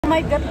my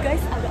god guys,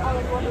 ada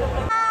alat wonder.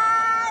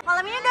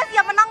 Malam ini udah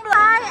siap menang belum?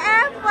 Hai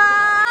Eva.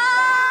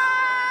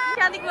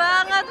 Cantik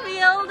banget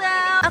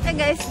Wilda. Oke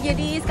guys,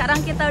 jadi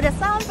sekarang kita udah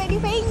sampai di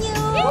venue.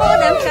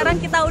 Dan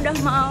sekarang kita udah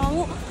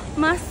mau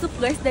masuk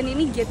guys, dan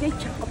ini gate-nya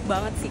cakep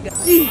banget sih guys.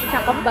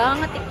 Cakep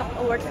banget TikTok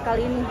Awards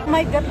kali ini. Oh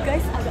my god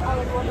guys, ada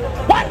alat wonder.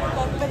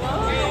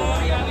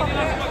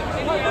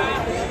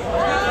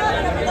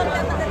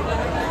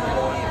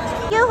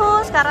 Yuhu,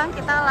 sekarang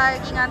kita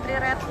lagi ngantri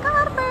red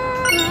carpet.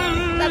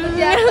 Takut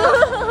jatuh.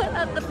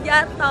 Takut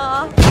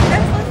jatuh.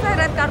 Udah selesai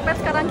red carpet,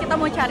 sekarang kita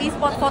mau cari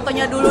spot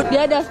fotonya dulu.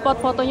 Dia ada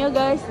spot fotonya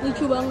guys,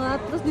 lucu banget.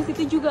 Terus di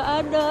situ juga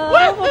ada.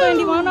 Foto yang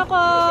di mana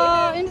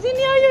kok? Ini sini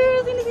aja,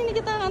 sini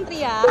kita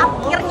ngantri ya.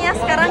 Akhirnya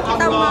sekarang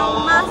kita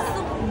mau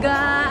masuk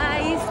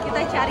guys.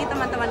 Kita cari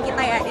teman-teman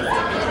kita ya di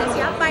sini. Ada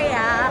siapa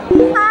ya?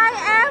 Hai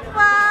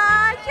Eva,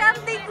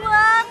 cantik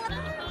banget.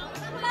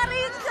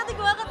 Mari, cantik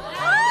banget.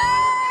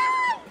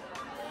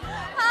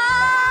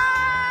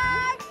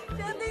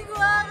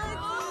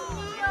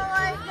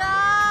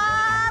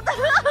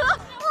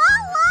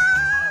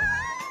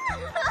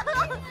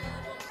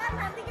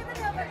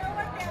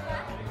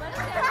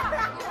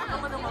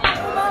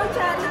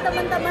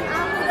 Teman-teman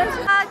aku guys,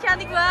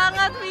 cantik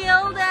banget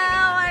Wilda,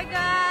 oh my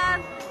god.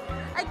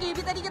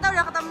 Gibi tadi kita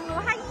udah ketemu.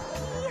 Hai,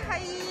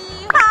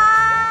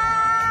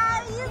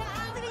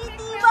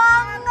 pretty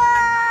banget.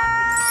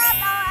 Oh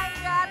my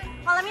god.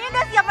 Malam ini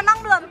udah siap menang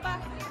belum?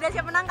 Udah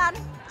siap menang kan?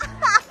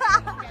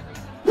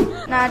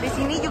 Nah di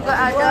sini juga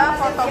ada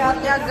foto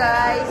booth-nya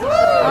guys.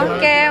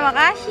 Oke,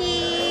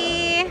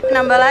 makasih.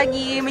 Nambah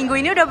lagi. Minggu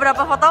ini udah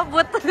berapa foto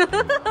booth?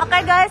 Oke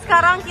guys,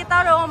 sekarang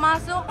kita udah mau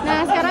masuk.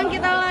 Nah sekarang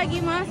kita lagi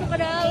masuk ke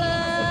dalam.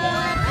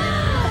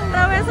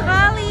 Ramai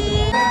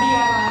sekali.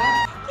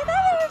 Kita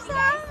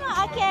bersama.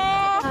 Oke.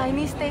 Nah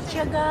ini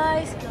stage-nya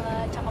guys.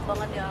 Gila, cakep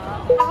banget ya.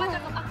 Kamu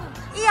cakep aku.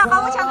 Iya,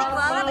 kamu cantik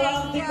banget ya.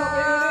 Iya.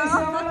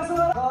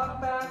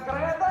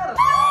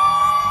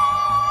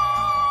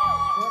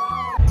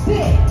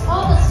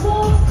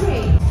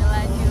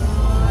 Gila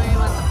cuy,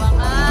 mantap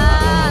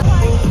banget.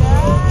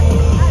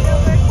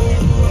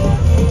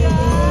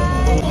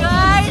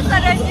 Guys,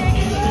 ada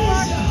Jackie.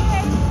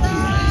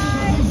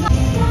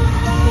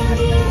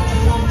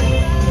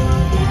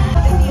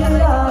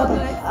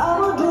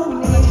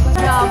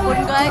 Ya ampun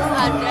guys,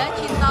 ada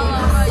Cinta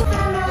Laura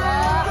juga.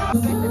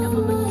 Ada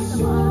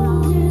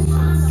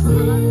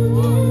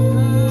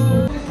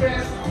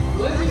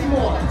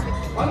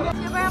Mama sama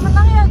siapa yang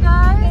menang ya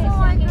guys? Oh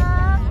my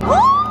god.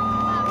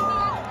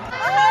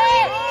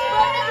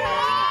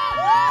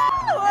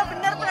 Wah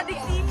bener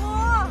prediksimu.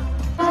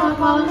 Selamat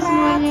malam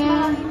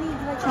semuanya.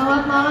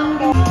 Selamat malam.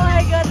 Oh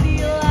my god,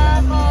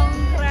 Dila,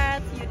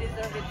 congrats, you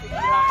deserve it.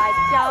 Gila,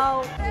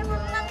 kacau. Saya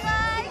menang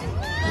guys.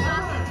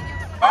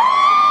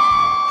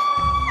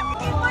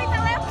 Boy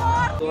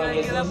teleport.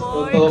 Gila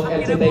boy,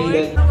 akhirnya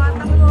boy.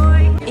 Mantap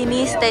boy. Ini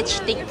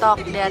stage TikTok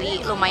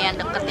dari lumayan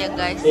deket ya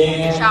guys.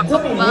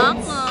 Cakep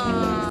banget.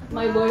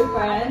 My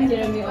boyfriend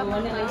Jeremy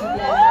Owen yang lagi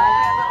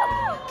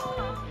jalan.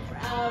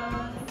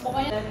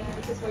 Pokoknya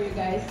this is for you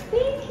guys.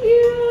 Thank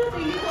you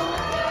so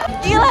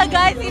much. Gila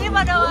guys, ini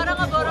pada orang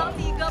ngeborong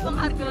 3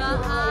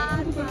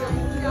 penghargaan.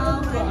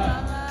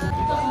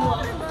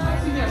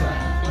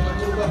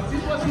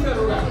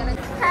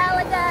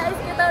 Halo guys,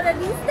 kita udah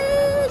di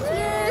stage.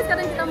 Yes,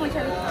 sekarang kita mau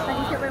cari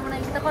tadi siapa yang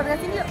menang. Kita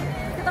koordinasi yuk.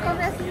 Kita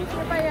koordinasi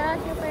siapa ya.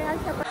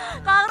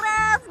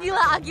 Kongres,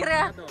 gila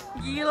akhirnya.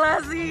 Gila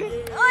sih.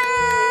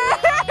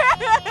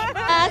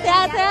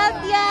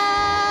 Hati-hati ya.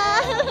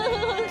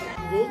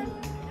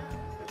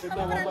 Kita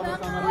foto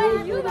bersama dulu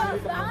juga di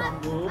tengah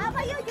panggung. Apa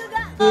yuk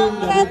juga?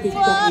 Dari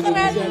TikTok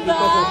Indonesia kita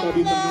foto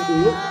di tengah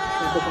dulu.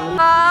 Satu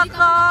kali.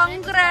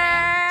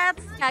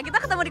 Congrats. Nah kita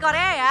ketemu di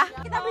Korea ya.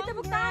 Kita beri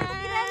tepuk tangan untuk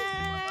Iren.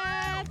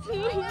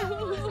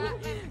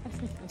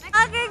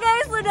 Oke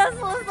guys, sudah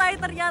selesai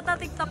ternyata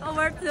TikTok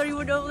Awards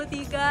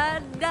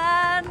 2023.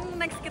 Dan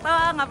next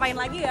kita ngapain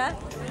lagi ya?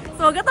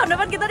 Semoga tahun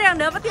depan kita ada yang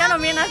dapat ya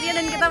nominasinya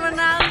dan kita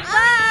menang.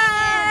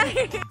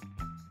 Bye.